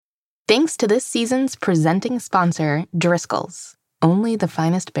Thanks to this season's presenting sponsor, Driscoll's. Only the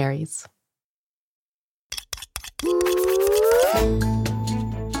finest berries.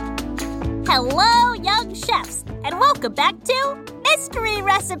 Hello, young chefs, and welcome back to Mystery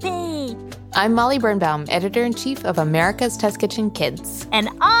Recipe. I'm Molly Birnbaum, Editor-in-Chief of America's Test Kitchen Kids. And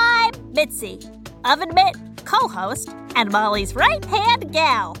I'm Mitzi, Oven Mitt, co-host, and Molly's right-hand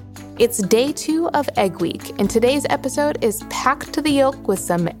gal. It's day 2 of Egg Week, and today's episode is packed to the yolk with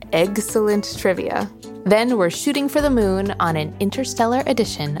some excellent trivia. Then we're shooting for the moon on an interstellar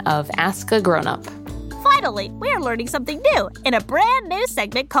edition of Ask a Grown-Up. Finally, we're learning something new in a brand new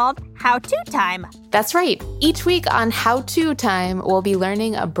segment called How To Time. That's right. Each week on How To Time, we'll be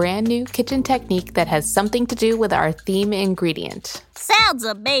learning a brand new kitchen technique that has something to do with our theme ingredient. Sounds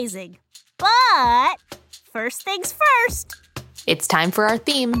amazing. But first things first. It's time for our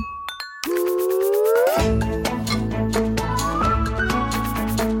theme.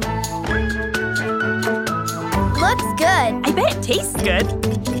 Looks good. I bet it tastes good.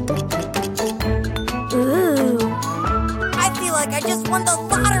 Ooh. I feel like I just won the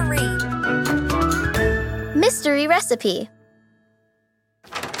lottery. Mystery recipe.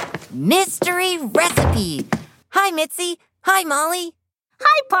 Mystery recipe. Hi, Mitzi. Hi, Molly.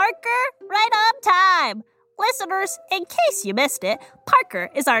 Hi, Parker. Right on time. Listeners, in case you missed it, Parker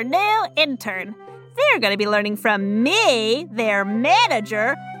is our new intern. They're going to be learning from me, their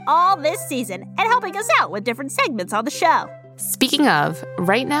manager, all this season and helping us out with different segments on the show. Speaking of,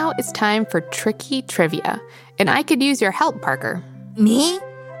 right now it's time for Tricky Trivia, and I could use your help, Parker. Me?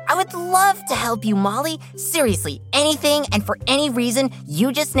 I would love to help you, Molly. Seriously, anything and for any reason,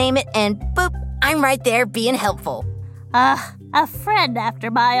 you just name it and boop, I'm right there being helpful. A friend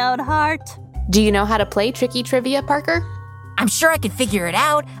after my own heart. Do you know how to play Tricky Trivia, Parker? I'm sure I could figure it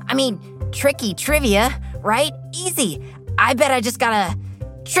out. I mean, tricky trivia, right? Easy. I bet I just gotta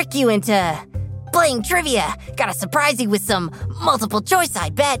trick you into playing trivia. Gotta surprise you with some multiple choice, I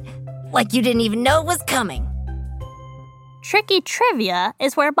bet. Like you didn't even know it was coming. Tricky Trivia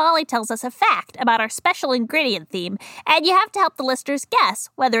is where Molly tells us a fact about our special ingredient theme, and you have to help the listeners guess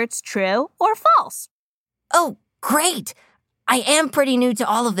whether it's true or false. Oh, great. I am pretty new to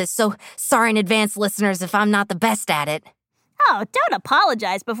all of this, so sorry in advance, listeners, if I'm not the best at it. Oh, don't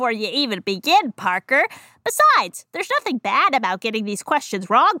apologize before you even begin, Parker. Besides, there's nothing bad about getting these questions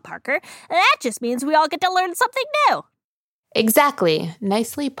wrong, Parker. That just means we all get to learn something new. Exactly.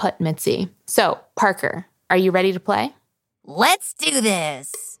 Nicely put, Mitzi. So, Parker, are you ready to play? Let's do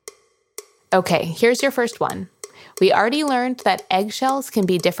this. Okay, here's your first one. We already learned that eggshells can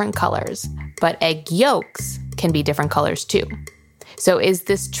be different colors, but egg yolks can be different colors too. So is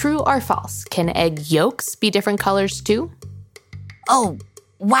this true or false? Can egg yolks be different colors too? Oh,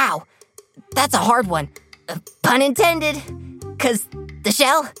 wow. That's a hard one. Pun intended. 'Cause the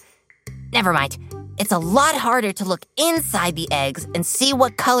shell? Never mind. It's a lot harder to look inside the eggs and see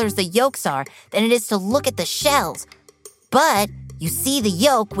what colors the yolks are than it is to look at the shells. But you see the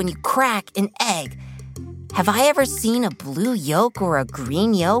yolk when you crack an egg. Have I ever seen a blue yolk or a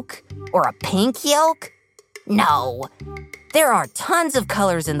green yolk or a pink yolk? No. There are tons of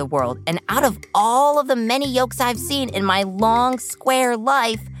colors in the world, and out of all of the many yolks I've seen in my long, square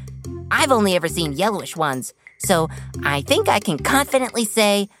life, I've only ever seen yellowish ones. So I think I can confidently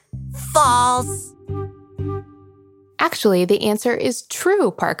say false. Actually, the answer is true,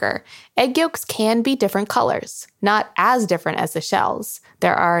 Parker. Egg yolks can be different colors, not as different as the shells.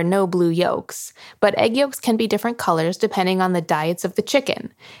 There are no blue yolks, but egg yolks can be different colors depending on the diets of the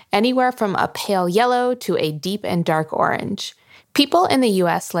chicken, anywhere from a pale yellow to a deep and dark orange. People in the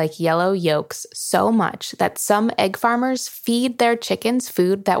U.S. like yellow yolks so much that some egg farmers feed their chickens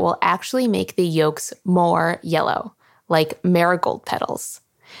food that will actually make the yolks more yellow, like marigold petals.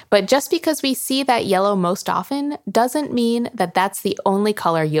 But just because we see that yellow most often doesn't mean that that's the only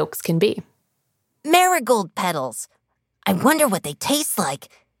color yolks can be. Marigold petals. I wonder what they taste like.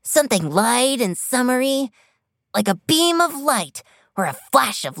 Something light and summery, like a beam of light or a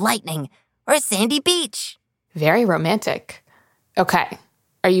flash of lightning or a sandy beach. Very romantic. Okay,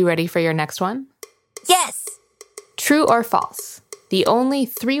 are you ready for your next one? Yes. True or false? The only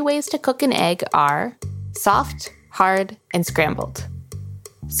 3 ways to cook an egg are soft, hard, and scrambled.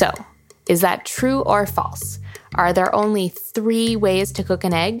 So, is that true or false? Are there only 3 ways to cook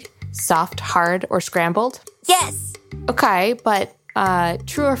an egg? Soft, hard, or scrambled? Yes. Okay, but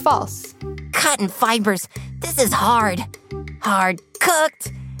true or false? Cotton fibers. This is hard. Hard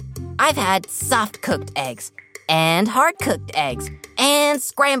cooked. I've had soft cooked eggs and hard cooked eggs and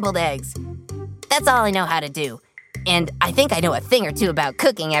scrambled eggs. That's all I know how to do. And I think I know a thing or two about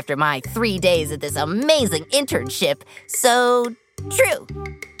cooking after my 3 days at this amazing internship. So, true.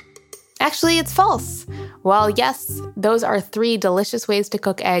 Actually, it's false. While yes, those are 3 delicious ways to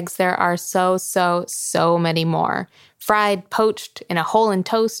cook eggs, there are so many more. Fried, poached, in a hole in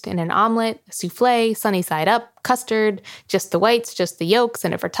toast, in an omelet, souffle, sunny side up, custard, just the whites, just the yolks,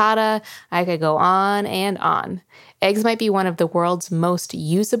 and a frittata. I could go on and on. Eggs might be one of the world's most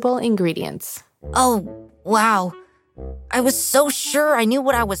usable ingredients. Oh, wow. I was so sure I knew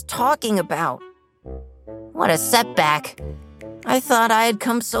what I was talking about. What a setback. I thought I had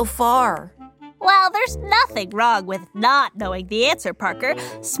come so far. Well, there's nothing wrong with not knowing the answer, Parker.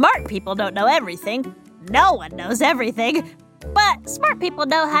 Smart people don't know everything. No one knows everything. But smart people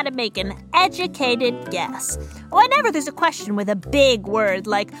know how to make an educated guess. Whenever there's a question with a big word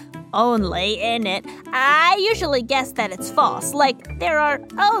like only in it, I usually guess that it's false. Like, there are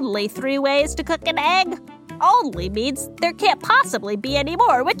only 3 ways to cook an egg. Only means there can't possibly be any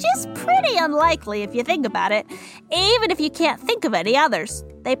more, which is pretty unlikely if you think about it. Even if you can't think of any others,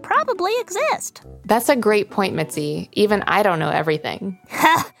 they probably exist. That's a great point, Mitzi. Even I don't know everything.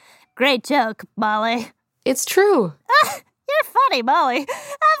 Ha! Great joke, Molly. It's true. You're funny, Molly.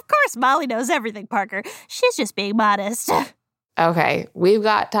 Of course Molly knows everything, Parker. She's just being modest. Okay, we've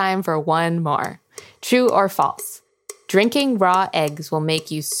got time for one more. True or false? Drinking raw eggs will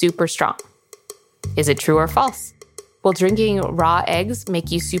make you super strong. Is it true or false? Will drinking raw eggs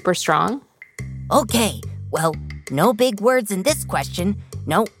make you super strong? Okay, well, no big words in this question.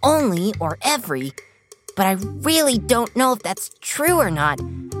 No only or every. But I really don't know if that's true or not.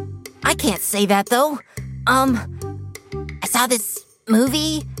 I can't say that, though. I saw this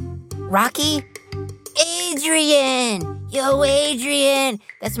movie, Rocky. Adrian! Yo, Adrian!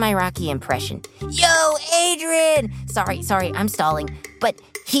 That's my Rocky impression. Yo, Adrian! Sorry, I'm stalling. But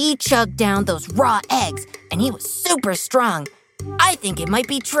he chugged down those raw eggs, and he was super strong. I think it might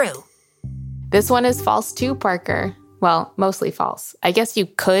be true. This one is false too, Parker. Well, mostly false. I guess you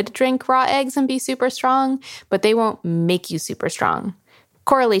could drink raw eggs and be super strong, but they won't make you super strong.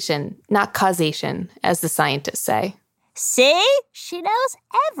 Correlation, not causation, as the scientists say. See? She knows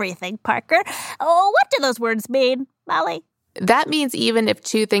everything, Parker. Oh, what do those words mean, Molly? That means even if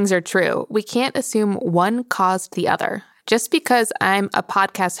 2 things are true, we can't assume one caused the other. Just because I'm a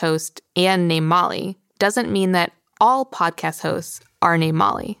podcast host and named Molly doesn't mean that all podcast hosts are named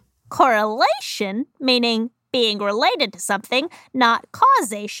Molly. Correlation, meaning being related to something, not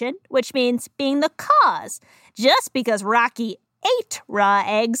causation, which means being the cause. Just because Rocky ate raw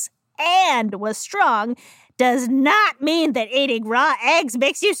eggs and was strong does not mean that eating raw eggs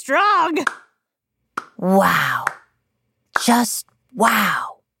makes you strong. Wow. Just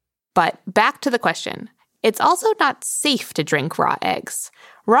wow. But back to the question. It's also not safe to drink raw eggs.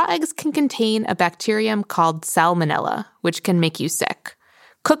 Raw eggs can contain a bacterium called salmonella, which can make you sick.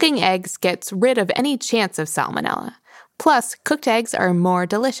 Cooking eggs gets rid of any chance of salmonella. Plus, cooked eggs are more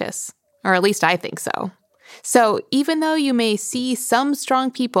delicious. Or at least I think so. So even though you may see some strong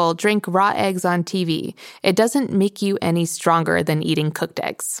people drink raw eggs on TV, it doesn't make you any stronger than eating cooked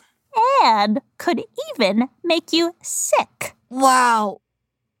eggs. And could even make you sick. Wow.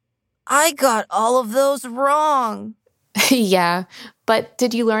 I got all of those wrong. Yeah, but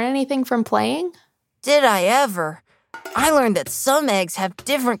did you learn anything from playing? Did I ever? I learned that some eggs have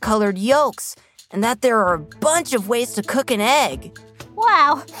different colored yolks, and that there are a bunch of ways to cook an egg.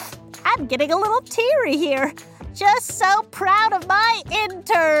 Wow, I'm getting a little teary here. Just so proud of my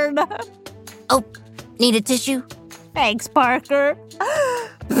intern. Oh, need a tissue? Thanks, Parker.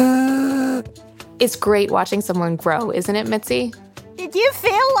 It's great watching someone grow, isn't it, Mitzi? Did you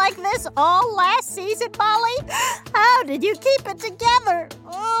feel like this all last season, Molly? How did you keep it together?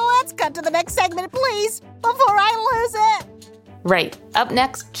 Oh, let's cut to the next segment, please, before I lose it. Right. Up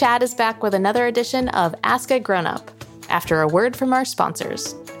next, Chad is back with another edition of Ask a Grown-Up, after a word from our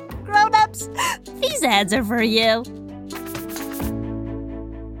sponsors. Grown-ups, these ads are for you.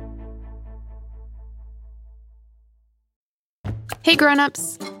 Hey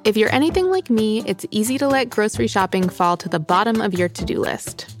grown-ups, if you're anything like me, it's easy to let grocery shopping fall to the bottom of your to-do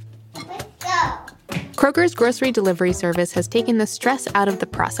list. Let's go. Kroger's grocery delivery service has taken the stress out of the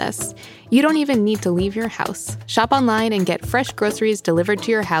process. You don't even need to leave your house. Shop online and get fresh groceries delivered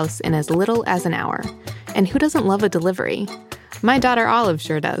to your house in as little as an hour. And who doesn't love a delivery? My daughter Olive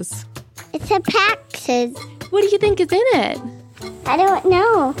sure does. It's a package. What do you think is in it? I don't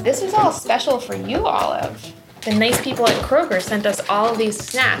know. This is all special for you, Olive. The nice people at Kroger sent us all these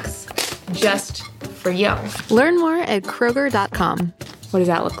snacks just for you. Learn more at Kroger.com. What does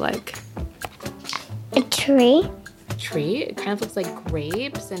that look like? A tree? A tree? It kind of looks like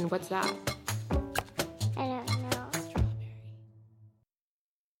grapes. And what's that? I don't know.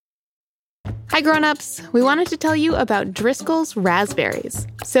 Hi, Hi, grown-ups. We wanted to tell you about Driscoll's raspberries.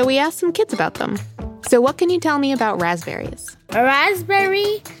 So we asked some kids about them. So what can you tell me about raspberries? A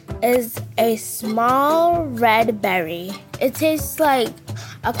raspberry is a small red berry. It tastes like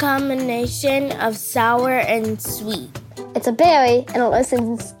a combination of sour and sweet. It's a berry and it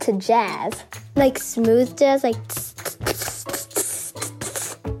listens to jazz. Like smooth jazz, like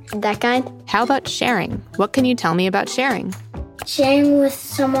that kind. How about sharing? What can you tell me about sharing? Sharing with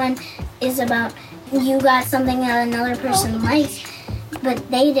someone is about you got something that another person likes, but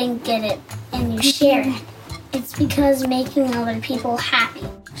they didn't get it, and you share it. It's because making other people happy.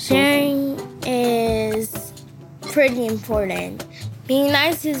 Sharing is pretty important. Being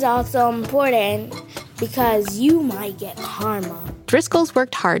nice is also important because you might get karma. Driscoll's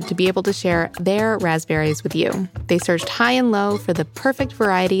worked hard to be able to share their raspberries with you. They searched high and low for the perfect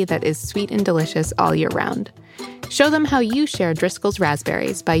variety that is sweet and delicious all year round. Show them how you share Driscoll's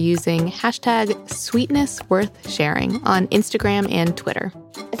raspberries by using hashtag #SweetnessWorthSharing on Instagram and Twitter.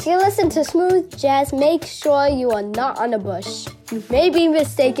 If you listen to smooth jazz, make sure you are not on a bush. You may be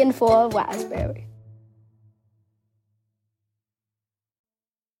mistaken for a raspberry.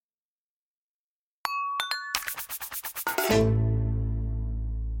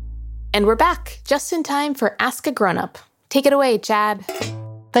 And we're back, just in time for Ask a Grown-Up. Take it away, Chad.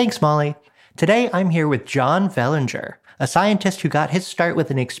 Thanks, Molly. Today I'm here with John Vellinger, a scientist who got his start with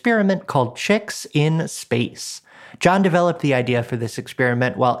an experiment called Chicks in Space. John developed the idea for this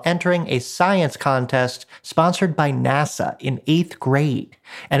experiment while entering a science contest sponsored by NASA in 8th grade,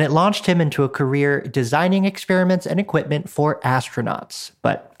 and it launched him into a career designing experiments and equipment for astronauts.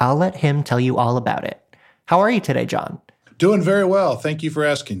 But I'll let him tell you all about it. How are you today, John? Doing very well. Thank you for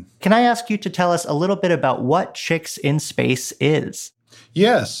asking. Can I ask you to tell us a little bit about what Chicks in Space is?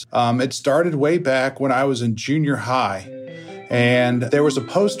 Yes, it started way back when I was in junior high, and there was a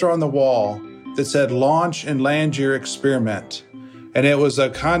poster on the wall that said Launch and Land Your Experiment, and it was a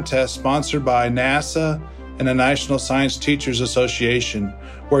contest sponsored by NASA and the National Science Teachers Association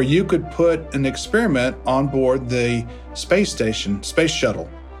where you could put an experiment on board the space station, space shuttle.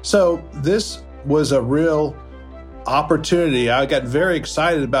 So this was a real opportunity. I got very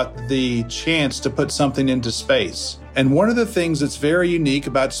excited about the chance to put something into space. And one of the things that's very unique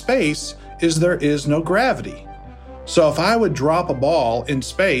about space is there is no gravity. So if I would drop a ball in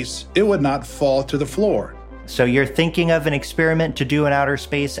space, it would not fall to the floor. So you're thinking of an experiment to do in outer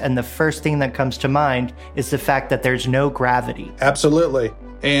space, and the first thing that comes to mind is the fact that there's no gravity. Absolutely.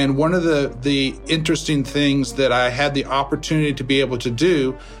 And one of the interesting things that I had the opportunity to be able to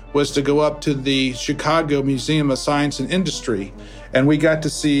do was to go up to the Chicago Museum of Science and Industry, and we got to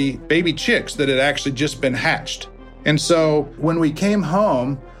see baby chicks that had actually just been hatched. And so when we came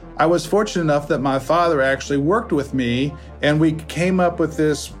home, I was fortunate enough that my father actually worked with me, and we came up with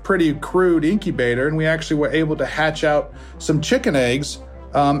this pretty crude incubator, and we actually were able to hatch out some chicken eggs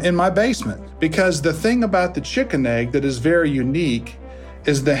in my basement. Because the thing about the chicken egg that is very unique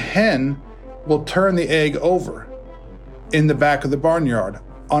is the hen will turn the egg over in the back of the barnyard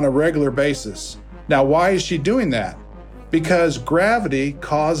on a regular basis. Now, why is she doing that? Because gravity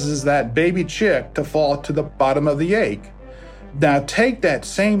causes that baby chick to fall to the bottom of the egg. Now take that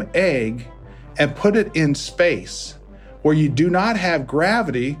same egg and put it in space where you do not have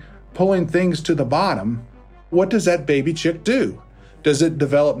gravity pulling things to the bottom. What does that baby chick do? Does it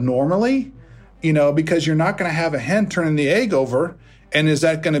develop normally? Because you're not going to have a hen turning the egg over. And is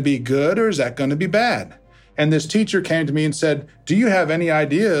that going to be good or is that going to be bad? And this teacher came to me and said, do you have any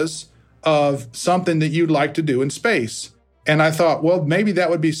ideas of something that you'd like to do in space? And I thought, well, maybe that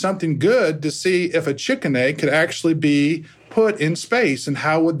would be something good to see if a chicken egg could actually be put in space and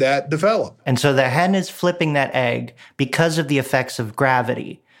how would that develop? And so the hen is flipping that egg because of the effects of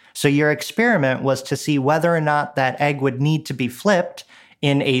gravity. So your experiment was to see whether or not that egg would need to be flipped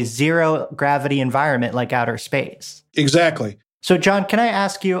in a zero gravity environment like outer space. Exactly. So John, can I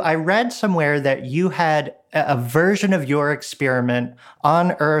ask you, I read somewhere that you had a version of your experiment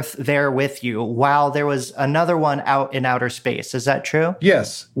on Earth there with you while there was another one out in outer space. Is that true?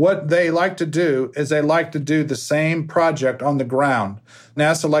 Yes. What they like to do is they like to do the same project on the ground.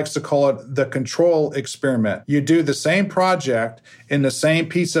 NASA likes to call it the control experiment. You do the same project in the same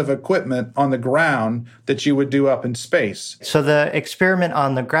piece of equipment on the ground that you would do up in space. So the experiment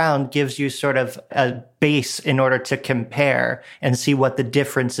on the ground gives you sort of a base in order to compare and see what the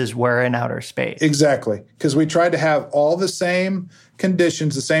differences were in outer space. Exactly. Because we tried to have all the same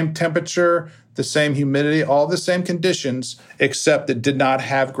conditions, the same temperature, the same humidity, all the same conditions, except it did not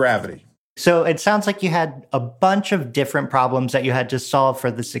have gravity. So it sounds like you had a bunch of different problems that you had to solve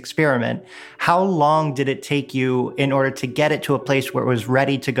for this experiment. How long did it take you in order to get it to a place where it was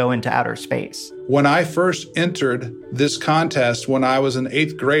ready to go into outer space? When I first entered this contest when I was an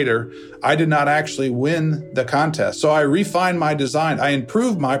 8th grader, I did not actually win the contest. So I refined my design. I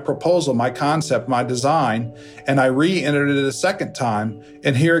improved my proposal, my concept, my design, and I re-entered it a second time.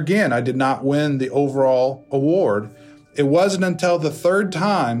 And here again, I did not win the overall award. It wasn't until the third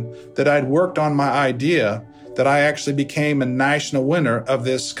time that I'd worked on my idea that I actually became a national winner of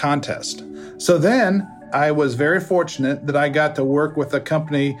this contest. So then I was very fortunate that I got to work with a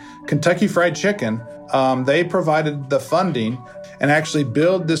company, Kentucky Fried Chicken. They provided the funding and actually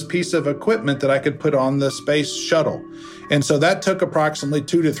build this piece of equipment that I could put on the space shuttle. And so that took approximately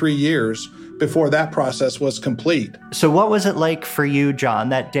 2 to 3 years before that process was complete. So what was it like for you, John,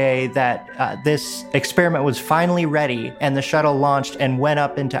 that day that this experiment was finally ready and the shuttle launched and went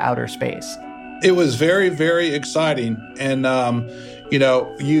up into outer space? It was very, very exciting. And,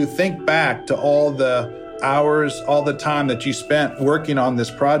 you think back to all the hours, all the time that you spent working on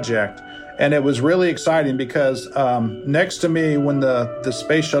this project. And it was really exciting because next to me when the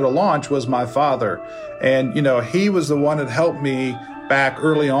space shuttle launched was my father. And, he was the one that helped me back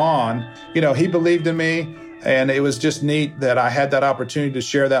early on. He believed in me, and it was just neat that I had that opportunity to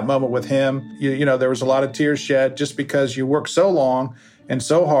share that moment with him. There was a lot of tears shed just because you work so long and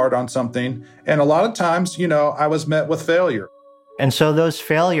so hard on something. And a lot of times, I was met with failure. And so those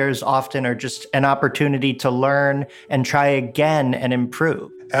failures often are just an opportunity to learn and try again and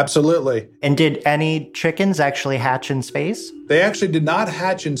improve. Absolutely. And did any chickens actually hatch in space? They actually did not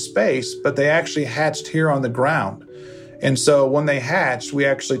hatch in space, but they actually hatched here on the ground. And so when they hatched, we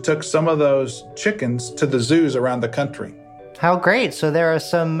actually took some of those chickens to the zoos around the country. How great. So there are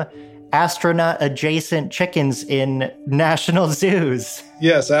some astronaut-adjacent chickens in national zoos.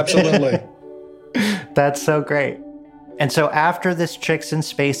 Yes, absolutely. That's so great. And so after this Chicks in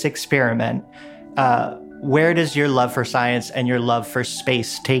Space experiment, where does your love for science and your love for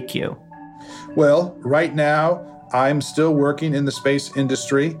space take you? Well, right now, I'm still working in the space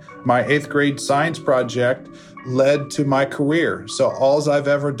industry. My 8th grade science project led to my career. So all I've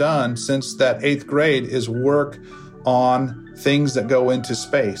ever done since that 8th grade is work on things that go into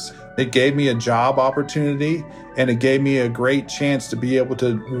space. It gave me a job opportunity, and it gave me a great chance to be able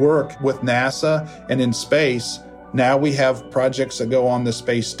to work with NASA and in space. Now we have projects that go on the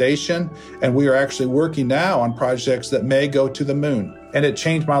space station, and we are actually working now on projects that may go to the moon. And it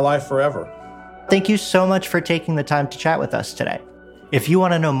changed my life forever. Thank you so much for taking the time to chat with us today. If you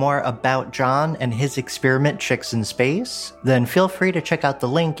want to know more about John and his experiment Chicks in Space, then feel free to check out the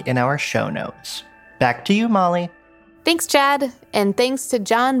link in our show notes. Back to you, Molly. Thanks, Chad, and thanks to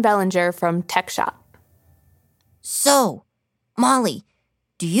John Bellinger from Tech Shop. So, Molly,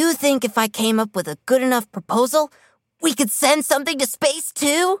 do you think if I came up with a good enough proposal, we could send something to space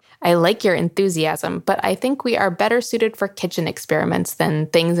too? I like your enthusiasm, but I think we are better suited for kitchen experiments than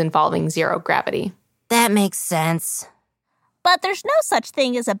things involving zero gravity. That makes sense. But there's no such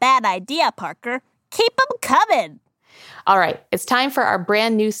thing as a bad idea, Parker. Keep them coming. All right, it's time for our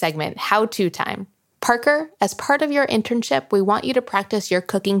brand new segment, How To Time. Parker, as part of your internship, we want you to practice your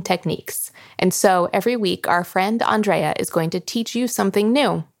cooking techniques. And so every week, our friend Andrea is going to teach you something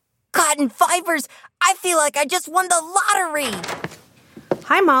new. Cotton fibers! I feel like I just won the lottery!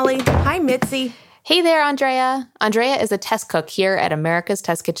 Hi, Molly. Hi, Mitzi. Hey there, Andrea. Andrea is a test cook here at America's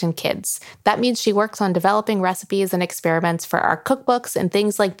Test Kitchen Kids. That means she works on developing recipes and experiments for our cookbooks and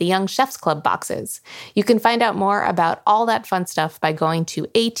things like the Young Chefs Club boxes. You can find out more about all that fun stuff by going to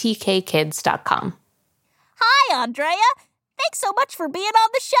atkkids.com. Hi, Andrea. Thanks so much for being on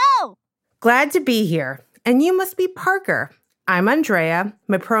the show. Glad to be here. And you must be Parker. I'm Andrea.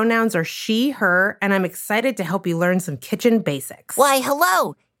 My pronouns are she, her, and I'm excited to help you learn some kitchen basics. Why,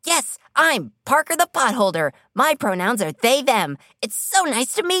 hello. Yes, I'm Parker the Potholder. My pronouns are they, them. It's so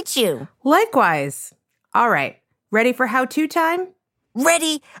nice to meet you. Likewise. All right. Ready for how-to time?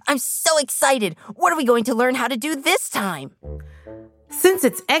 Ready? I'm so excited. What are we going to learn how to do this time? Since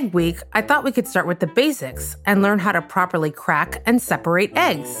it's Egg Week, I thought we could start with the basics and learn how to properly crack and separate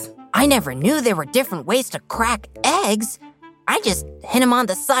eggs. I never knew there were different ways to crack eggs. I just hit them on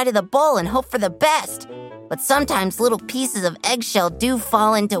the side of the bowl and hope for the best. But sometimes little pieces of eggshell do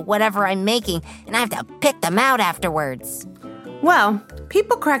fall into whatever I'm making, and I have to pick them out afterwards. Well,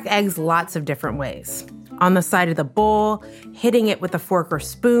 people crack eggs lots of different ways. On the side of the bowl, hitting it with a fork or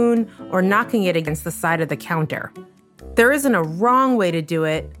spoon, or knocking it against the side of the counter. There isn't a wrong way to do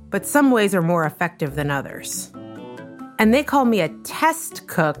it, but some ways are more effective than others. And they call me a test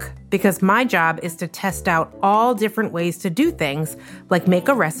cook because my job is to test out all different ways to do things, like make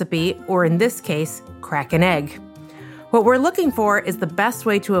a recipe, or in this case, crack an egg. What we're looking for is the best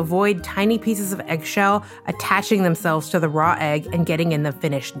way to avoid tiny pieces of eggshell attaching themselves to the raw egg and getting in the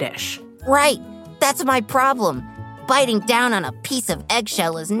finished dish. Right, that's my problem. Biting down on a piece of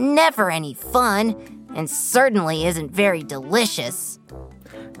eggshell is never any fun, and certainly isn't very delicious.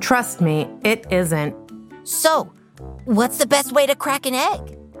 Trust me, it isn't. So, what's the best way to crack an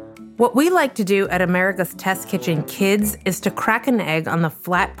egg? What we like to do at America's Test Kitchen Kids is to crack an egg on the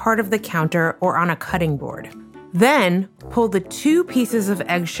flat part of the counter or on a cutting board. Then, pull the 2 pieces of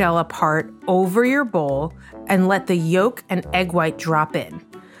eggshell apart over your bowl and let the yolk and egg white drop in.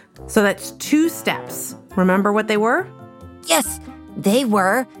 So that's 2 steps. Remember what they were? Yes, they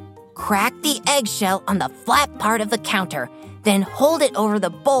were crack the eggshell on the flat part of the counter, then hold it over the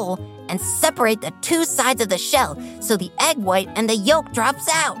bowl and separate the 2 sides of the shell so the egg white and the yolk drops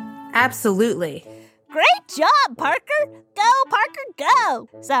out. Absolutely. Great job, Parker! Go, Parker, go!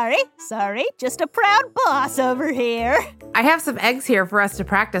 Sorry, just a proud boss over here. I have some eggs here for us to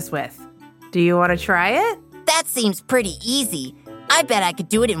practice with. Do you want to try it? That seems pretty easy. I bet I could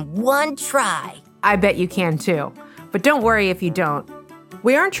do it in 1 try. I bet you can too. But don't worry if you don't.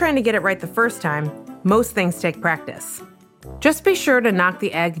 We aren't trying to get it right the first time. Most things take practice. Just be sure to knock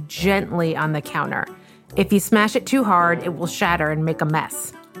the egg gently on the counter. If you smash it too hard, it will shatter and make a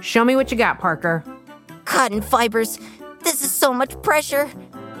mess. Show me what you got, Parker. Cotton fibers, this is so much pressure.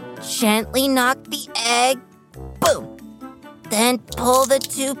 Gently knock the egg. Boom. Then pull the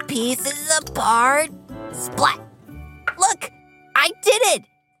 2 pieces apart. Splat. Look, I did it.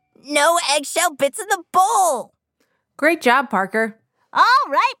 No eggshell bits in the bowl. Great job, Parker. All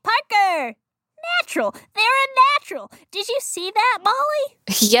right, Parker. Natural. They're a natural. Did you see that, Molly?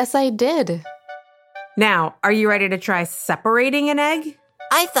 Yes, I did. Now, are you ready to try separating an egg?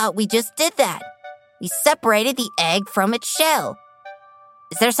 I thought we just did that. We separated the egg from its shell.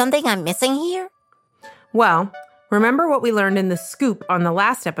 Is there something I'm missing here? Well, remember what we learned in the scoop on the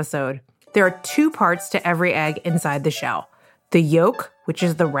last episode? There are 2 parts to every egg inside the shell. The yolk, which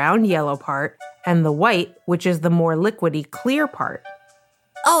is the round yellow part, and the white, which is the more liquidy clear part.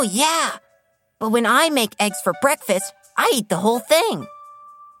 Oh, yeah. But when I make eggs for breakfast, I eat the whole thing.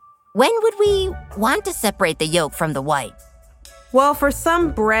 When would we want to separate the yolk from the white? Well, for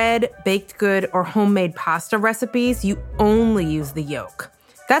some bread, baked good, or homemade pasta recipes, you only use the yolk.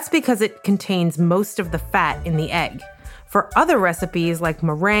 That's because it contains most of the fat in the egg. For other recipes like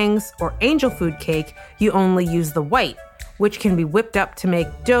meringues or angel food cake, you only use the white, which can be whipped up to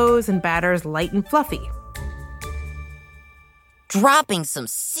make doughs and batters light and fluffy. Dropping some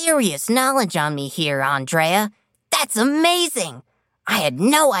serious knowledge on me here, Andrea. That's amazing. I had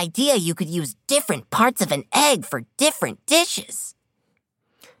no idea you could use different parts of an egg for different dishes.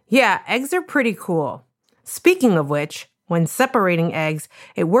 Yeah, eggs are pretty cool. Speaking of which, when separating eggs,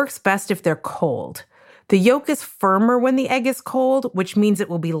 it works best if they're cold. The yolk is firmer when the egg is cold, which means it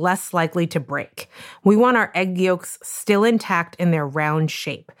will be less likely to break. We want our egg yolks still intact in their round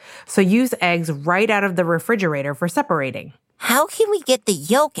shape, so use eggs right out of the refrigerator for separating. How can we get the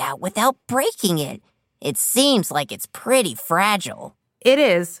yolk out without breaking it? It seems like it's pretty fragile. It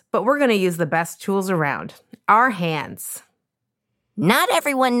is, but we're going to use the best tools around, our hands. Not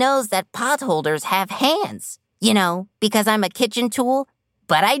everyone knows that potholders have hands. You know, because I'm a kitchen tool,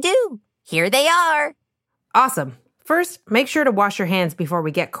 but I do. Here they are. Awesome. First, make sure to wash your hands before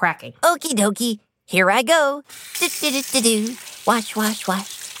we get cracking. Okie dokie. Here I go. Do-do-do-do-do. Wash, wash, wash.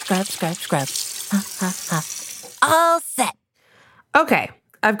 Scrub, scrub, scrub. Ha, ha, ha. All set. Okay,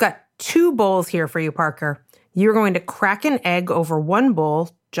 I've got 2 bowls here for you, Parker. You're going to crack an egg over one bowl,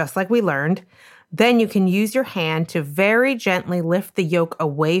 just like we learned. Then you can use your hand to very gently lift the yolk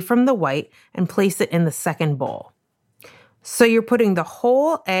away from the white and place it in the second bowl. So you're putting the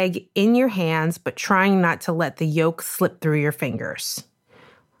whole egg in your hands, but trying not to let the yolk slip through your fingers.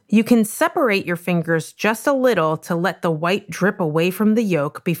 You can separate your fingers just a little to let the white drip away from the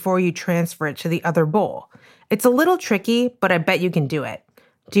yolk before you transfer it to the other bowl. It's a little tricky, but I bet you can do it.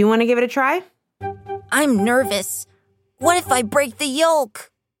 Do you want to give it a try? I'm nervous. What if I break the yolk?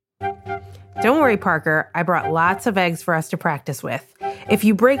 Don't worry, Parker. I brought lots of eggs for us to practice with. If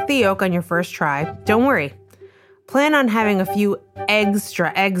you break the yolk on your first try, don't worry. Plan on having a few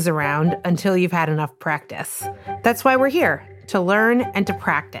extra eggs around until you've had enough practice. That's why we're here, to learn and to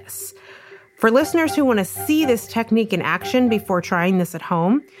practice. For listeners who want to see this technique in action before trying this at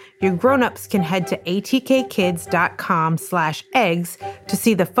home, your grown-ups can head to atkkids.com/eggs to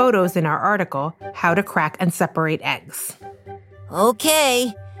see the photos in our article, How to Crack and Separate Eggs.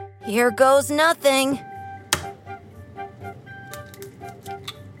 Okay, here goes nothing.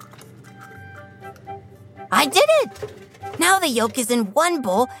 I did it! Now the yolk is in one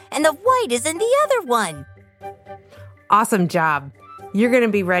bowl and the white is in the other one. Awesome job. You're going to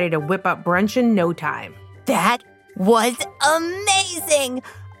be ready to whip up brunch in no time. That was amazing!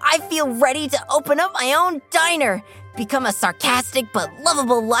 I feel ready to open up my own diner, become a sarcastic but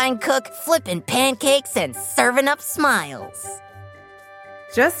lovable line cook, flipping pancakes and serving up smiles.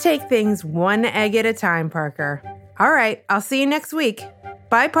 Just take things one egg at a time, Parker. All right, I'll see you next week.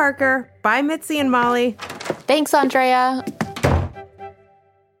 Bye, Parker. Bye, Mitzi and Molly. Thanks, Andrea.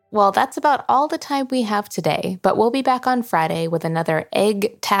 Well, that's about all the time we have today, but we'll be back on Friday with another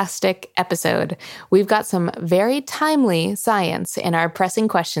egg-tastic episode. We've got some very timely science in our pressing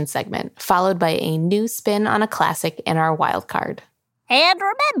questions segment, followed by a new spin on a classic in our wild card. And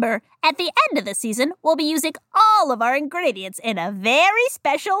remember, at the end of the season, we'll be using all of our ingredients in a very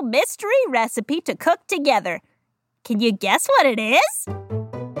special mystery recipe to cook together. Can you guess what it is?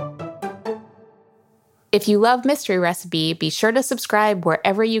 If you love Mystery Recipe, be sure to subscribe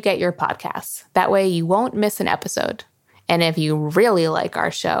wherever you get your podcasts. That way you won't miss an episode. And if you really like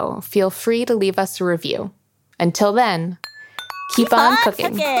our show, feel free to leave us a review. Until then, keep on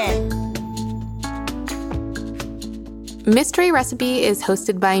cooking. Mystery Recipe is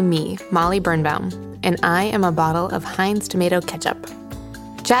hosted by me, Molly Birnbaum, and I am a bottle of Heinz tomato ketchup.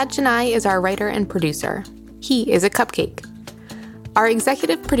 Chad Chennai is our writer and producer. He is a cupcake. Our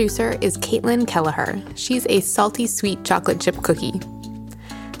executive producer is Caitlin Kelleher. She's a salty sweet chocolate chip cookie.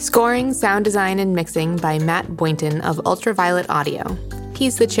 Scoring, sound design, and mixing by Matt Boynton of Ultraviolet Audio.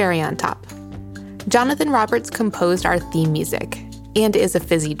 He's the cherry on top. Jonathan Roberts composed our theme music and is a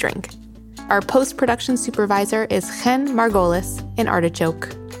fizzy drink. Our post-production supervisor is Chen Margolis in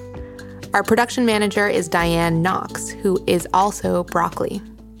Artichoke. Our production manager is Diane Knox, who is also broccoli.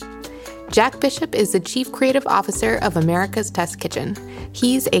 Jack Bishop is the Chief Creative Officer of America's Test Kitchen.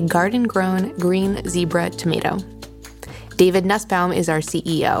 He's a garden-grown green zebra tomato. David Nussbaum is our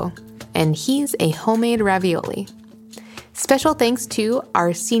CEO, and he's a homemade ravioli. Special thanks to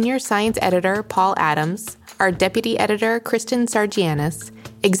our Senior Science Editor, Paul Adams, our Deputy Editor, Kristen Sargianis,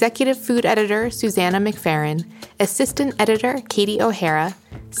 Executive Food Editor, Susanna McFerrin, Assistant Editor, Katie O'Hara,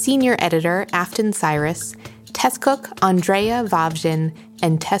 Senior Editor, Afton Cyrus, Test Cook, Andrea Vavjin,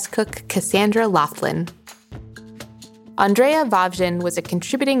 and Test Cook, Cassandra Laughlin. Andrea Vavjin was a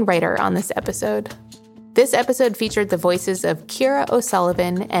contributing writer on this episode. This episode featured the voices of Kira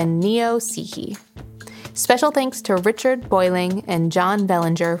O'Sullivan and Neo Sihi. Special thanks to Richard Boiling and John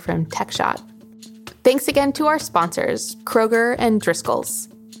Bellinger from TechShot. Thanks again to our sponsors, Kroger and Driscoll's.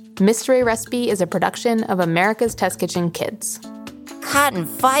 Mystery Recipe is a production of America's Test Kitchen Kids. Cotton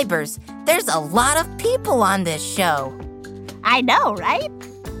fibers. There's a lot of people on this show. I know, right?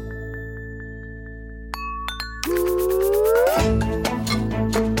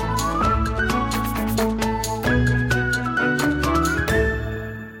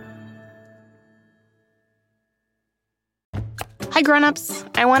 Hi grown-ups,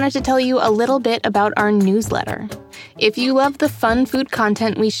 I wanted to tell you a little bit about our newsletter. If you love the fun food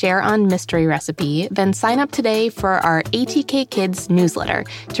content we share on Mystery Recipe, then sign up today for our ATK Kids newsletter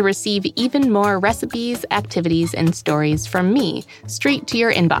to receive even more recipes, activities, and stories from me straight to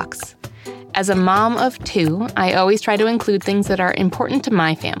your inbox. As a mom of 2, I always try to include things that are important to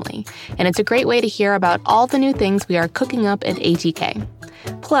my family, and it's a great way to hear about all the new things we are cooking up at ATK.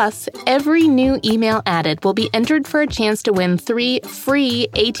 Plus, every new email added will be entered for a chance to win 3 free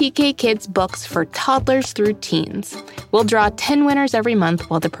ATK Kids books for toddlers through teens. We'll draw 10 winners every month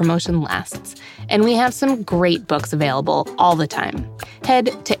while the promotion lasts, and we have some great books available all the time.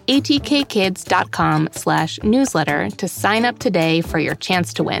 Head to atkkids.com/newsletter to sign up today for your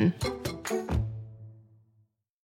chance to win.